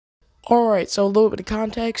Alright, so a little bit of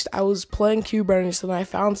context. I was playing Cube Runners and I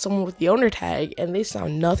found someone with the owner tag and they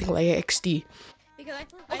sound nothing like XD. Because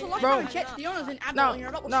I Bro, checked the owners in Apple no, and you're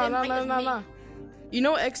about the same height as me. no. You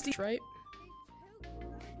know XD, right?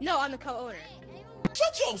 No, I'm the co-owner.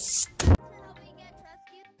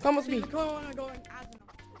 Come with me. The co-owner going as an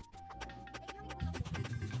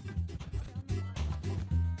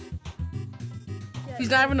He's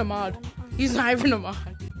not even a mod. He's not even a mod.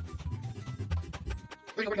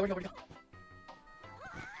 Where'd he go?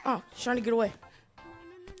 Oh, he's trying to get away.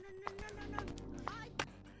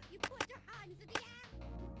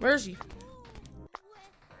 Where is he?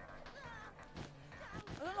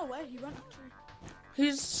 I don't know where he went actually.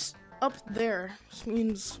 He's up there. Which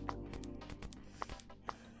means...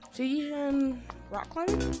 Is he in rock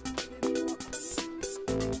climbing?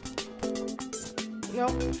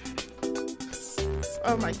 Nope.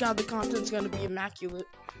 Oh my god, the content's gonna be immaculate.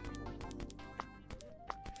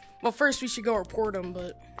 Well, first we should go report him,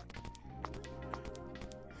 but...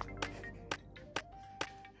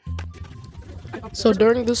 So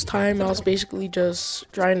during this time, I was basically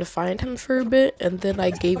just trying to find him for a bit, and then I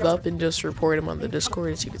gave up and just reported him on the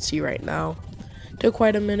Discord, as you can see right now. Took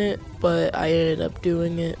quite a minute, but I ended up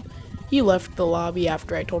doing it. He left the lobby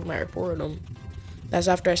after I told him I reported him. That's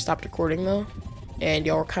after I stopped recording though, and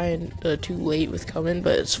y'all were kinda too late with coming,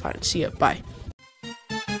 but it's fine. See ya, bye.